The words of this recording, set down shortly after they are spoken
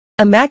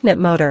A magnet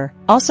motor,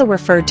 also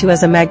referred to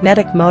as a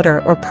magnetic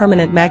motor or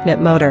permanent magnet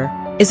motor,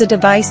 is a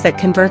device that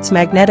converts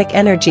magnetic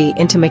energy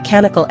into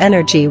mechanical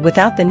energy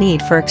without the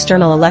need for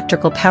external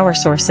electrical power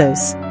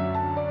sources.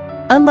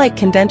 Unlike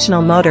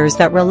conventional motors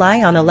that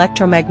rely on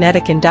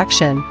electromagnetic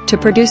induction to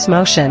produce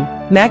motion,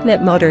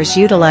 magnet motors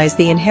utilize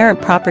the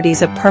inherent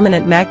properties of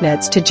permanent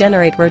magnets to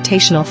generate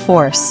rotational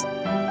force.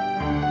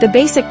 The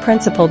basic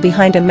principle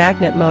behind a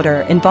magnet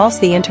motor involves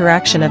the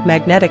interaction of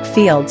magnetic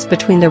fields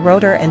between the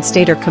rotor and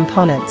stator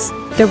components.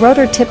 The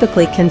rotor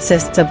typically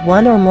consists of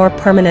one or more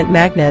permanent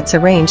magnets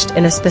arranged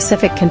in a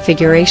specific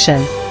configuration,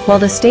 while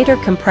the stator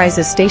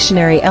comprises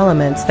stationary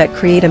elements that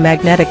create a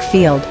magnetic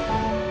field.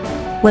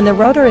 When the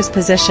rotor is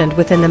positioned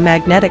within the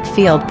magnetic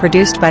field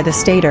produced by the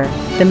stator,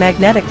 the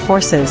magnetic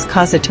forces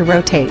cause it to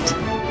rotate.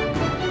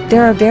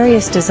 There are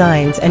various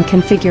designs and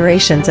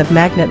configurations of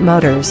magnet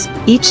motors,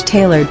 each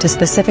tailored to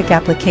specific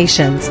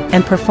applications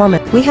and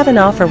performance. We have an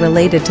offer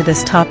related to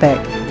this topic.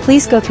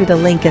 Please go through the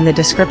link in the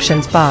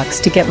descriptions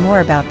box to get more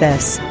about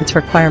this, its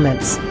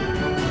requirements.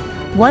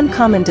 One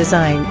common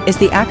design is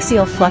the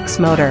axial flux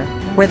motor,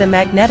 where the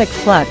magnetic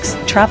flux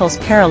travels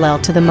parallel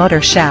to the motor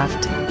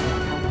shaft.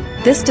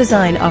 This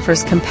design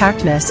offers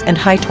compactness and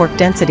high torque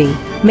density,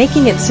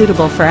 making it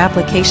suitable for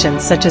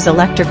applications such as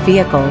electric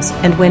vehicles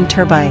and wind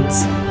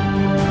turbines.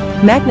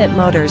 Magnet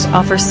motors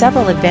offer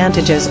several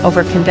advantages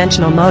over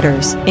conventional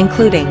motors,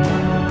 including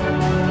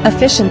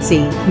efficiency.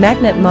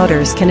 Magnet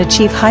motors can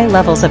achieve high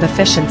levels of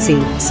efficiency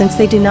since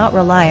they do not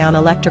rely on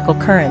electrical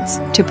currents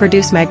to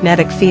produce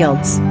magnetic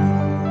fields.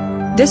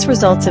 This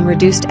results in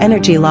reduced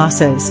energy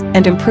losses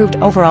and improved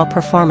overall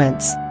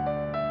performance.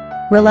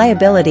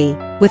 Reliability.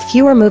 With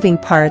fewer moving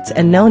parts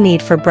and no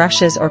need for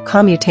brushes or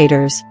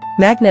commutators,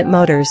 magnet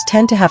motors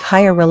tend to have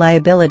higher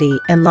reliability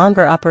and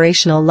longer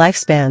operational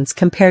lifespans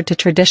compared to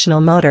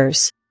traditional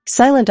motors.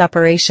 Silent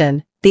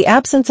operation. The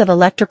absence of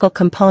electrical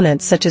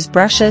components such as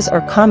brushes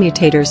or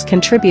commutators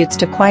contributes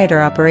to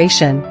quieter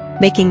operation,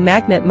 making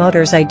magnet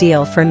motors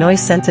ideal for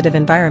noise-sensitive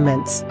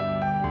environments.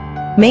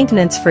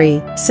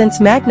 Maintenance-free. Since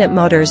magnet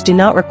motors do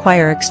not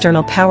require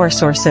external power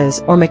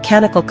sources or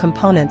mechanical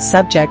components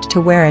subject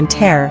to wear and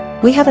tear,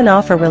 we have an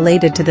offer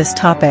related to this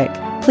topic.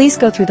 Please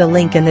go through the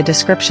link in the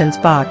descriptions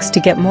box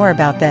to get more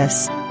about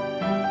this.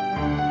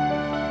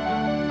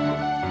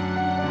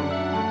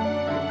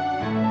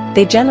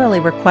 They generally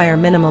require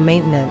minimal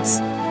maintenance.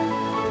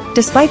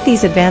 Despite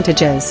these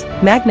advantages,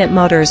 magnet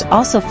motors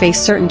also face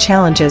certain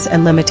challenges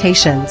and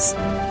limitations.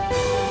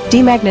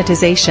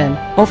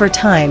 Demagnetization. Over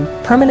time,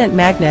 permanent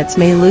magnets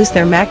may lose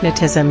their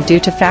magnetism due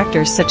to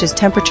factors such as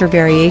temperature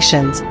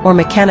variations or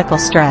mechanical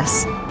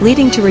stress,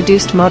 leading to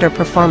reduced motor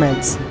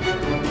performance.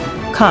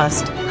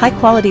 Cost.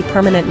 High-quality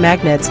permanent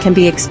magnets can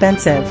be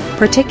expensive,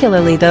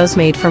 particularly those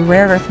made from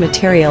rare earth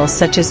materials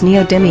such as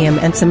neodymium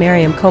and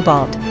samarium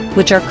cobalt,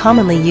 which are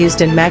commonly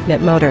used in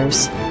magnet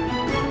motors.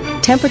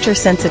 Temperature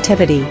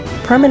sensitivity.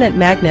 Permanent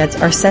magnets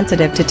are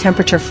sensitive to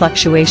temperature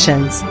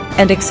fluctuations,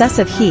 and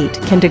excessive heat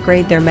can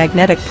degrade their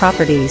magnetic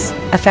properties,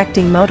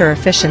 affecting motor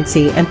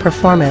efficiency and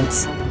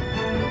performance.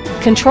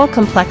 Control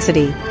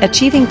complexity.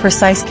 Achieving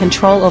precise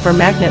control over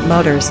magnet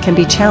motors can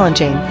be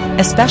challenging,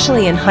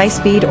 especially in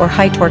high-speed or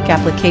high-torque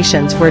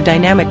applications where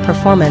dynamic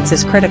performance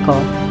is critical.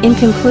 In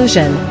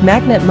conclusion,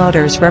 magnet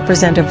motors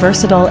represent a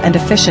versatile and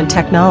efficient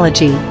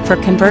technology for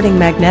converting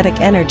magnetic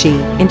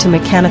energy into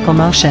mechanical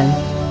motion.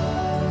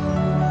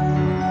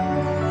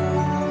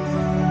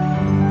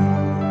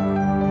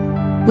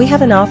 We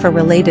have an offer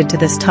related to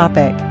this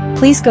topic.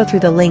 Please go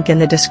through the link in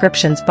the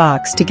descriptions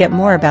box to get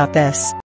more about this.